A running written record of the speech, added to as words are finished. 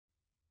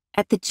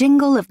At the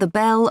jingle of the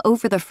bell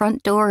over the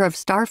front door of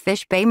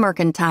Starfish Bay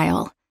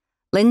Mercantile,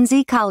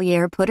 Lindsey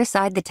Collier put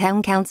aside the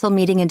town council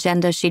meeting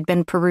agenda she'd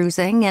been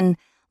perusing and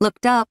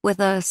looked up with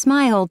a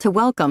smile to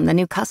welcome the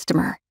new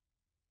customer.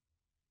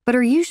 But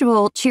her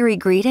usual cheery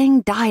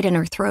greeting died in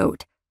her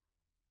throat.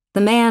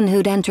 The man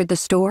who'd entered the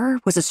store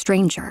was a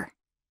stranger,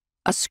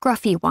 a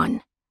scruffy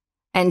one,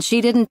 and she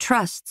didn't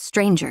trust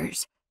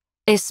strangers,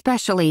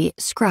 especially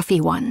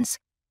scruffy ones.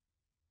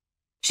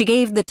 She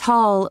gave the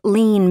tall,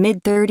 lean,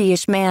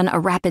 mid-30-ish man a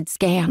rapid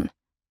scan.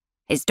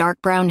 His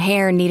dark brown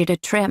hair needed a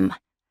trim,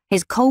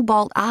 his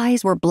cobalt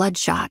eyes were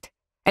bloodshot,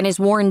 and his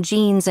worn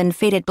jeans and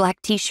faded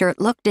black t-shirt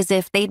looked as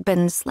if they'd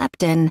been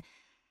slept in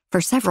for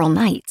several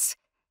nights.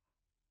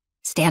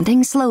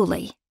 Standing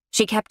slowly,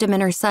 she kept him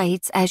in her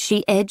sights as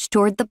she edged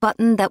toward the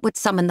button that would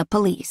summon the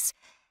police,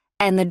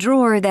 and the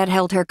drawer that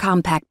held her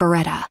compact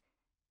Beretta.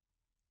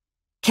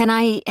 "Can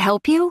I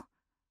help you?"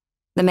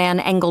 The man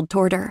angled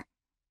toward her.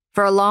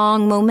 For a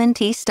long moment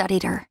he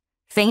studied her,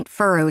 faint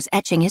furrows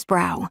etching his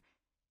brow,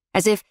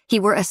 as if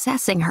he were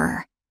assessing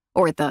her,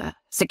 or the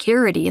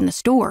security in the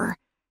store.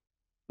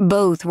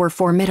 Both were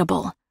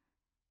formidable.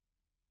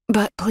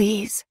 "But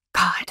please,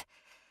 God,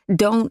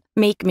 don't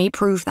make me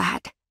prove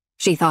that,"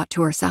 she thought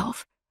to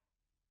herself.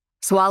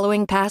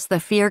 Swallowing past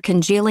the fear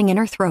congealing in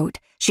her throat,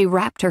 she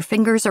wrapped her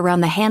fingers around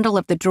the handle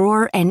of the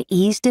drawer and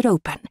eased it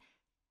open.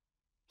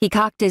 He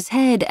cocked his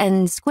head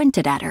and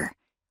squinted at her.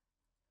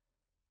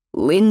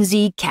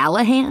 "Lindsey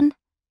Callahan?"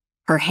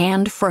 Her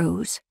hand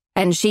froze,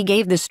 and she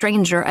gave the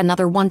stranger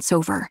another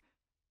once-over.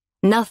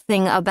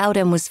 Nothing about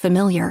him was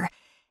familiar,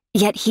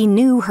 yet he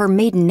knew her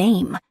maiden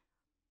name.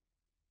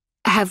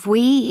 "Have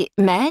we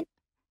met?"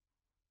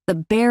 The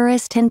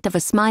barest hint of a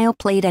smile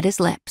played at his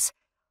lips.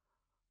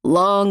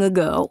 "Long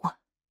ago.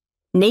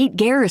 Nate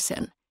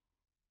Garrison."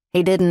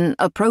 He didn't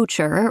approach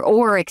her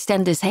or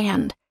extend his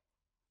hand.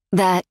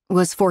 That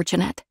was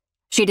fortunate.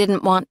 She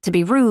didn't want to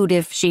be rude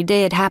if she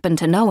did happen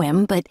to know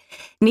him, but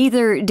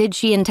neither did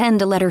she intend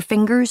to let her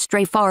fingers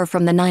stray far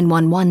from the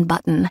 911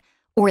 button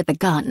or the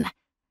gun.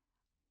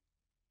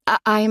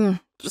 I'm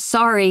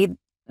sorry,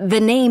 the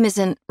name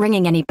isn't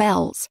ringing any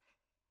bells."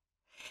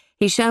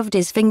 He shoved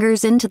his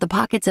fingers into the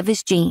pockets of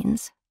his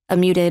jeans, a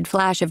muted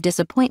flash of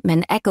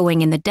disappointment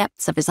echoing in the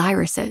depths of his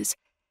irises.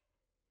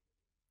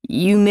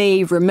 "You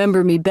may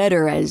remember me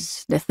better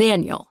as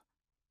Nathaniel."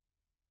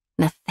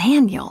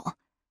 Nathaniel?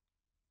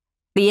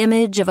 The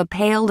image of a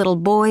pale little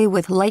boy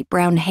with light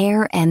brown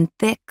hair and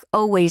thick,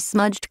 always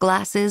smudged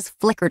glasses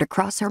flickered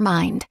across her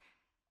mind.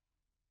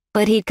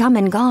 But he'd come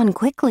and gone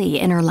quickly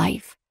in her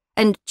life,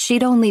 and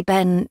she'd only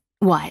been,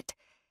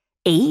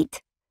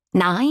 8?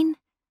 9?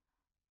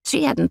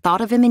 She hadn't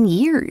thought of him in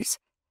years.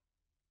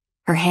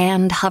 Her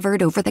hand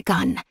hovered over the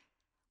gun.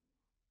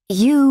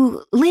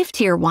 "You lived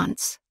here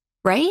once,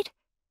 right?"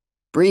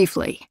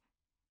 "Briefly."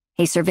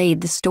 He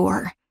surveyed the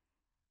store.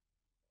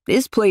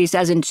 "This place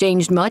hasn't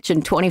changed much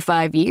in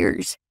 25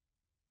 years.